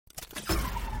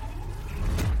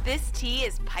This tea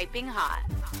is piping hot.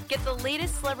 Get the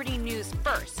latest celebrity news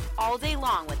first all day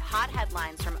long with hot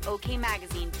headlines from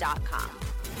okmagazine.com.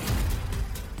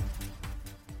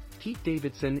 Pete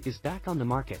Davidson is back on the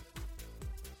market.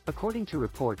 According to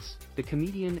reports, the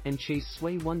comedian and Chase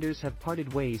Sway Wonders have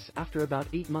parted ways after about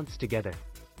 8 months together.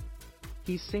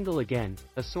 He's single again,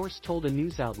 a source told a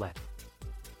news outlet.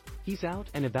 He's out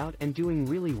and about and doing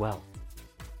really well.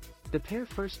 The pair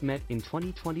first met in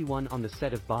 2021 on the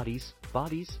set of Bodies,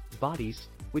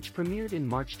 which premiered in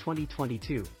March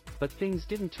 2022, but things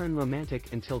didn't turn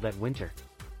romantic until that winter.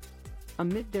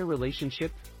 Amid their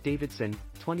relationship, Davidson,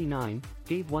 29,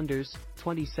 gave Wonders,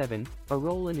 27, a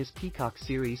role in his Peacock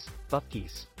series,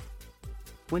 Bupkis.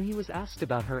 When he was asked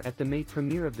about her at the May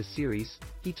premiere of the series,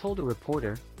 he told a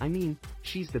reporter, "I mean,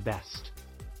 she's the best.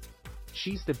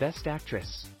 She's the best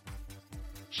actress.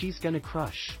 She's gonna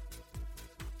crush.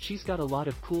 She's got a lot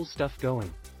of cool stuff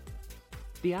going."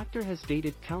 The actor has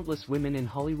dated countless women in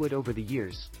Hollywood over the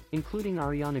years, including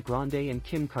Ariana Grande and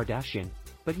Kim Kardashian,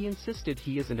 but he insisted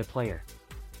he isn't a player.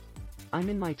 "I'm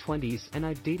in my 20s and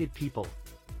I've dated people.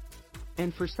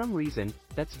 And for some reason,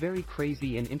 that's very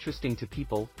crazy and interesting to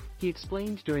people," he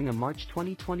explained during a March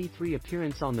 2023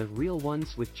 appearance on the Real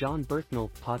Ones with John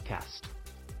Berthnell podcast.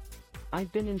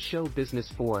 "I've been in show business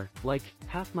for, like,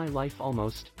 half my life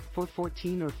almost, for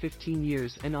 14 or 15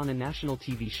 years and on a national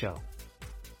TV show.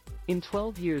 In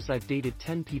 12 years I've dated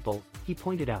 10 people," he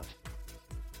pointed out.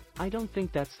 "I don't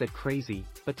think that's that crazy,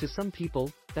 but to some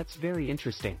people, that's very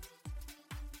interesting."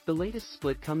 The latest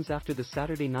split comes after the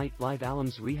Saturday Night Live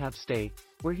alum's rehab stay,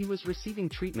 where he was receiving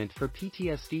treatment for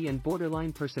PTSD and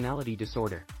borderline personality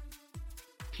disorder.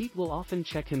 Pete will often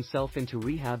check himself into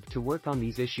rehab to work on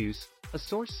these issues, a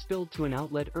source spilled to an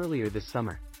outlet earlier this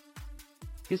summer.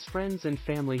 His friends and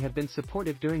family have been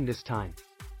supportive during this time.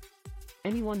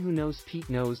 "Anyone who knows Pete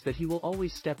knows that he will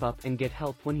always step up and get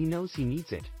help when he knows he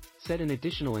needs it," said an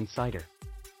additional insider.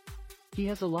 "He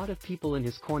has a lot of people in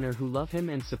his corner who love him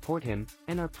and support him,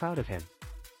 and are proud of him.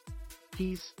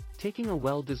 He's taking a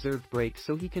well-deserved break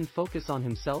so he can focus on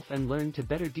himself and learn to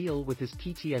better deal with his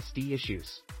PTSD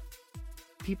issues."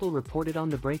 People reported on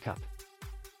the breakup.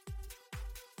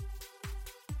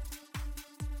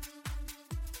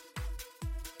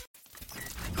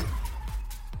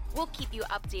 We'll keep you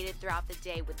updated throughout the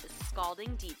day with the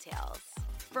scalding details.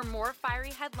 For more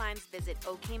fiery headlines, visit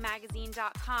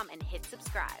okmagazine.com and hit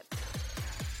subscribe.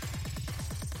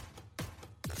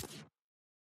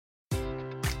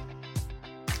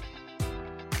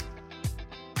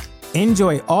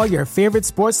 Enjoy all your favorite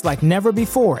sports like never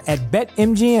before at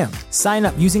BetMGM. Sign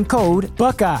up using code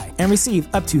Buckeye and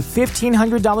receive up to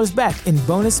 $1,500 back in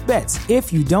bonus bets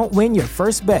if you don't win your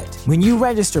first bet. When you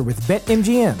register with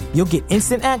BetMGM, you'll get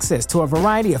instant access to a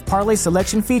variety of parlay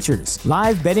selection features,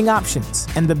 live betting options,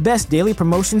 and the best daily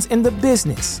promotions in the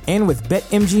business. And with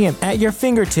BetMGM at your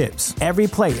fingertips, every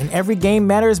play and every game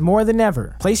matters more than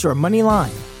ever. Place your money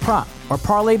line, prop, or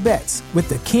parlay bets with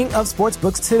the king of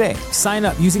sportsbooks today. Sign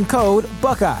up using code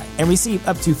Buckeye and receive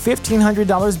up to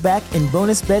 $1,500 back in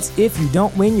bonus bets if you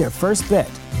don't win your first bet.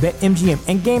 BetMGM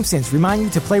and GameSense remind you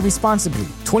to play responsibly.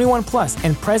 21 plus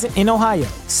and present in Ohio,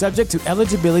 subject to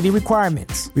eligibility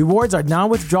requirements. Rewards are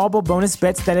non-withdrawable bonus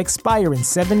bets that expire in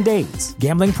 7 days.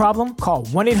 Gambling problem? Call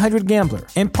 1-800-GAMBLER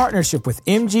in partnership with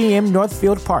MGM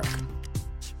Northfield Park.